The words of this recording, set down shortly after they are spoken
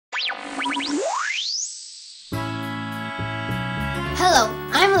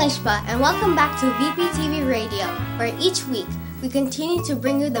I'm Lishba, and welcome back to VPtv Radio, where each week we continue to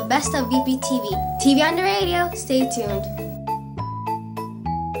bring you the best of VPtv. TV on the radio, stay tuned.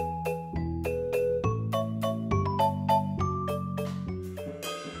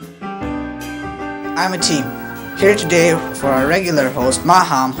 I'm a team, here today for our regular host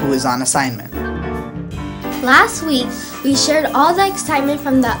Maham, who is on assignment. Last week, we shared all the excitement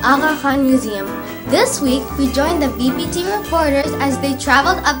from the Aga Khan Museum. This week, we joined the VPtv Reporters as they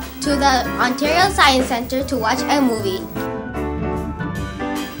traveled up to the Ontario Science Centre to watch a movie.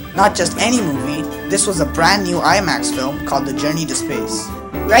 Not just any movie, this was a brand new IMAX film called The Journey to Space.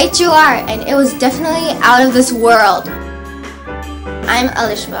 Right you are, and it was definitely out of this world. I'm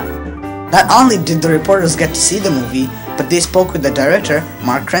Alishba. Not only did the reporters get to see the movie, but they spoke with the director,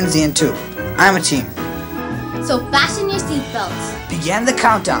 Mark Krenzien, too. I'm a team. So fasten your seatbelts. Begin the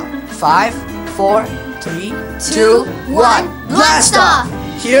countdown. 5, 4, 3, 2, 1, blast off!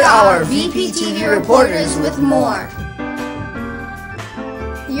 Here are our VPtv reporters with more.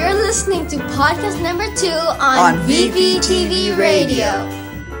 You're listening to podcast number 2 on VPtv Radio.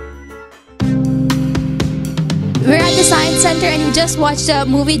 We're at the Science Center and we just watched the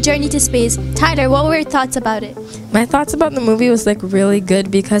movie Journey to Space. Tyler, what were your thoughts about it? My thoughts about the movie was really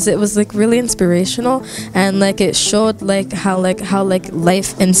good because it was really inspirational and it showed how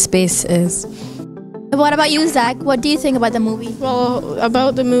life in space is. What about you, Zach? What do you think about the movie? Well,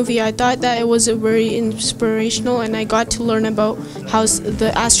 about the movie, I thought that it was very inspirational, and I got to learn about how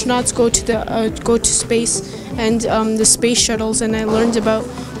the astronauts go to space and the space shuttles, and I learned about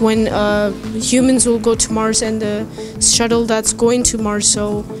when humans will go to Mars and the shuttle that's going to Mars.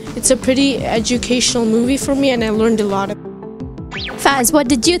 So it's a pretty educational movie for me, and I learned a lot. Faz, what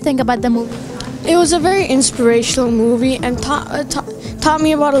did you think about the movie? It was a very inspirational movie and taught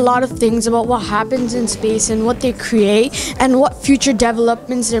me about a lot of things about what happens in space and what they create and what future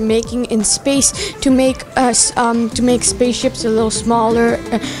developments they're making in space to make spaceships a little smaller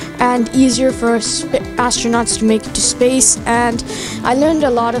and easier for astronauts to make it to space. And I learned a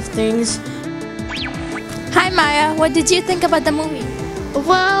lot of things. Hi Maya, what did you think about the movie?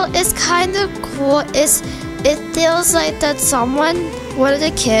 Well, it's kind of cool. It feels like that one of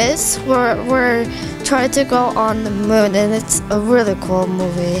the kids were trying to go on the moon, and it's a really cool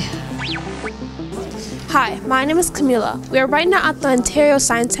movie. Hi, my name is Camila. We are right now at the Ontario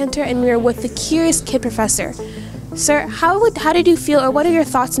Science Centre and we are with the Curious Kid Professor. Sir, how did you feel, or what are your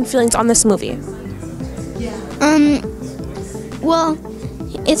thoughts and feelings on this movie? Well,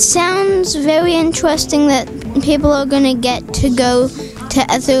 it sounds very interesting that people are going to get to go to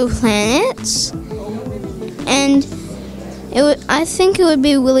other planets, and I think it would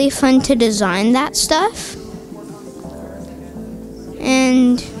be really fun to design that stuff.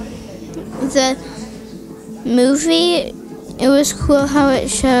 And the movie, it was cool how it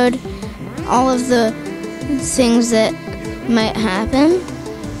showed all of the things that might happen.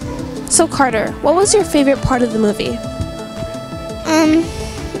 So Carter, what was your favorite part of the movie?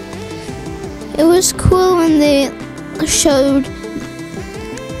 It was cool when they showed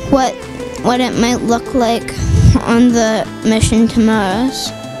what it might look like on the mission to Mars,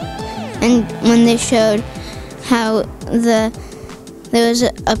 and when they showed how there was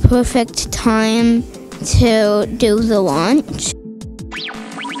a perfect time to do the launch.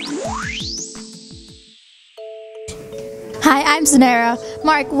 Hi, I'm Zunaira.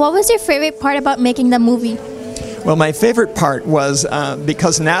 Mark, what was your favorite part about making the movie? Well, my favorite part was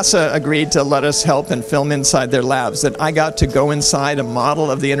because NASA agreed to let us help and film inside their labs, that I got to go inside a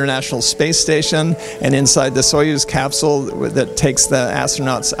model of the International Space Station and inside the Soyuz capsule that takes the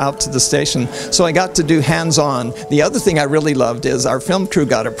astronauts out to the station. So I got to do hands-on. The other thing I really loved is our film crew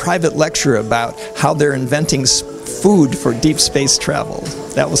got a private lecture about how they're inventing food for deep space travel.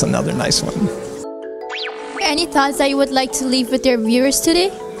 That was another nice one. Any thoughts that you would like to leave with your viewers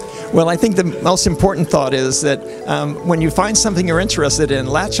today? Well, I think the most important thought is that when you find something you're interested in,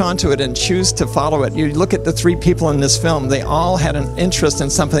 latch onto it and choose to follow it. You look at the 3 people in this film, they all had an interest in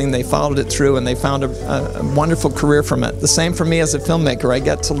something, they followed it through, and they found a wonderful career from it. The same for me as a filmmaker. I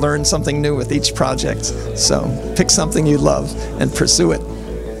get to learn something new with each project. So pick something you love and pursue it.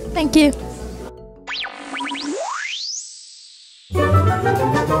 Thank you.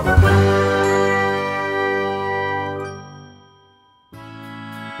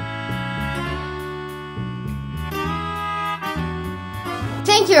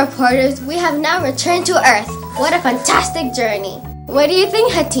 Thank you, reporters. We have now returned to Earth. What a fantastic journey. What do you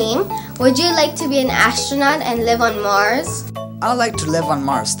think, Hatim? Would you like to be an astronaut and live on Mars? I'd like to live on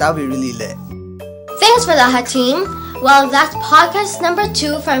Mars. That would be really lit. Thanks for that, Hatim. Well, that's podcast number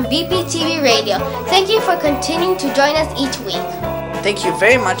 2 from VPtv Radio. Thank you for continuing to join us each week. Thank you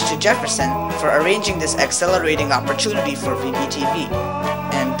very much to Jefferson for arranging this accelerating opportunity for VPtv.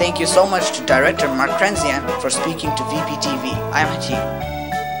 And thank you so much to Director Mark Krenzien for speaking to VPtv. I'm Haji.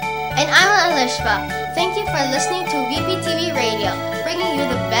 And I'm Alishba. Thank you for listening to VPtv Radio, bringing you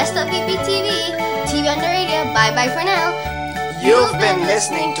the best of VPtv. TV on the radio. Bye-bye for now. You've been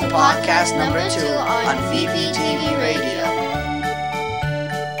listening to podcast number 2 on VPtv Radio.